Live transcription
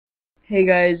Hey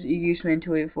guys,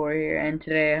 EGuseman284 here, and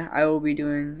today I will be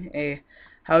doing a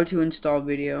how to install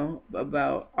video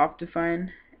about Optifine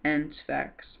and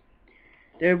Sphax.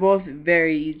 They're both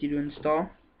very easy to install.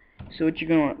 So what you're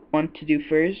going to want to do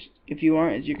first, if you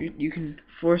want, is you can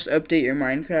force update your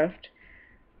Minecraft,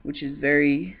 which is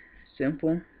very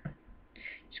simple.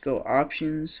 Just go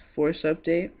Options, Force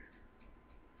Update,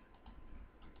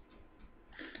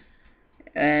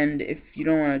 and if you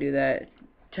don't want to do that,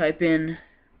 type in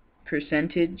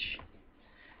percentage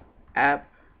app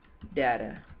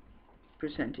data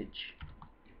percentage,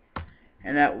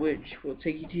 and that which will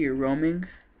take you to your roaming,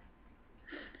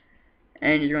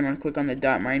 and you're going to click on the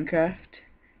 .minecraft,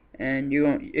 and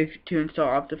if to install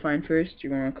Optifine first,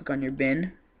 you're going to click on your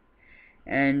bin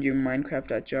and your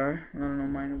minecraft.jar. I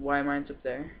don't know why mine's up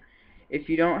there. If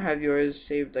you don't have yours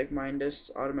saved like mine does,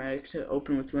 automatic to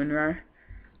open with WinRAR,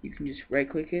 you can just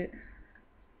right click it,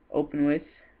 open with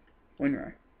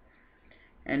WinRAR,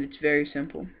 and it's very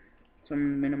simple. So I'm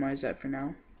going to minimize that for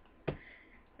now.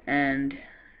 And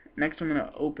next I'm going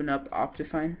to open up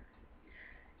Optifine,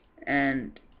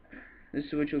 and this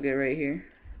is what you'll get right here.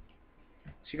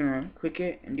 So you're going to click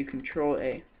it and do Control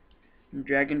A and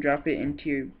drag and drop it into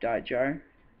your .jar.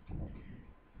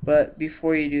 But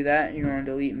before you do that, you're going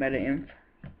to delete meta-inf,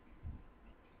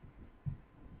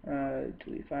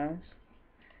 delete files,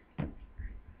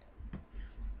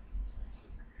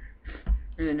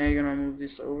 and then now you're going to move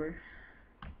this over.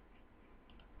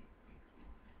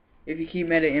 If you keep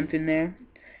meta-inf in there,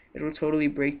 it'll totally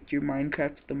break your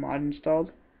Minecraft with the mod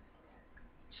installed.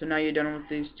 So now you're done with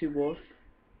these two both.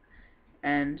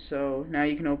 And so now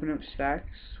you can open up Sphax.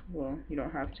 Well, you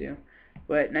don't have to,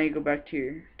 but now you go back to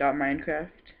your .minecraft,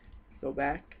 go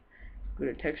back, go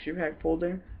to texture pack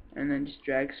folder, and then just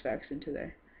drag Sphax into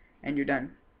there, and you're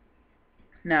done.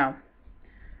 Now,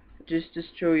 just to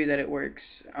show you that it works,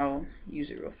 I'll use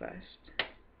it real fast.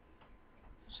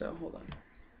 So hold on.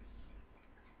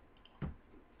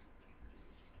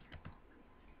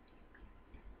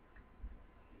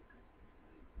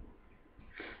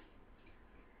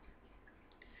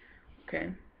 Okay,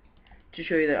 to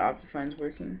show you that Optifine's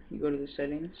working, you go to the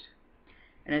settings,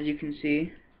 and as you can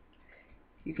see,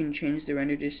 you can change the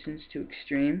render distance to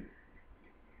extreme.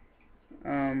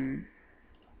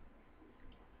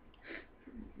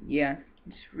 Yeah,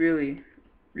 it's really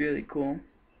cool.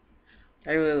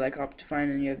 I really like Optifine,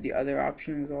 and you have the other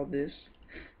option with all this.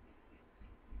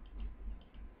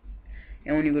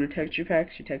 And when you go to texture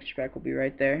packs, your texture pack will be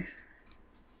right there.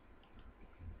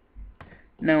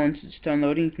 Now once it's done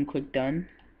loading, you can click done,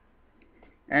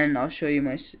 and I'll show you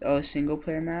my single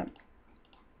player map.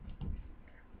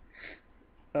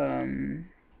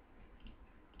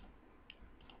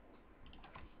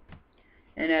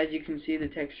 And as you can see, the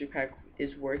texture pack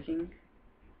is working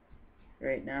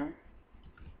right now,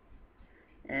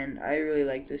 and I really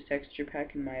like this texture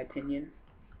pack in my opinion.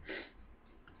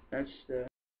 That's the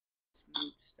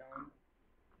smooth stone,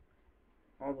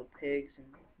 all the pigs and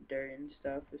dirt and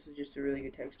stuff. This is just a really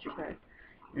good texture pack,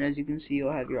 and as you can see,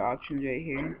 you'll have your options right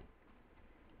here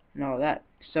and all that.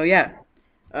 So yeah,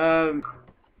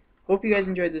 hope you guys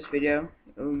enjoyed this video.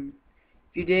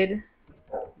 If you did,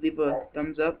 leave a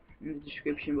thumbs up in the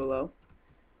description below,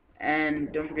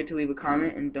 and don't forget to leave a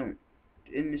comment, and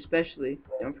especially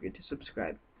don't forget to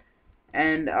subscribe.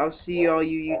 And I'll see all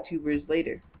you YouTubers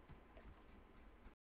later.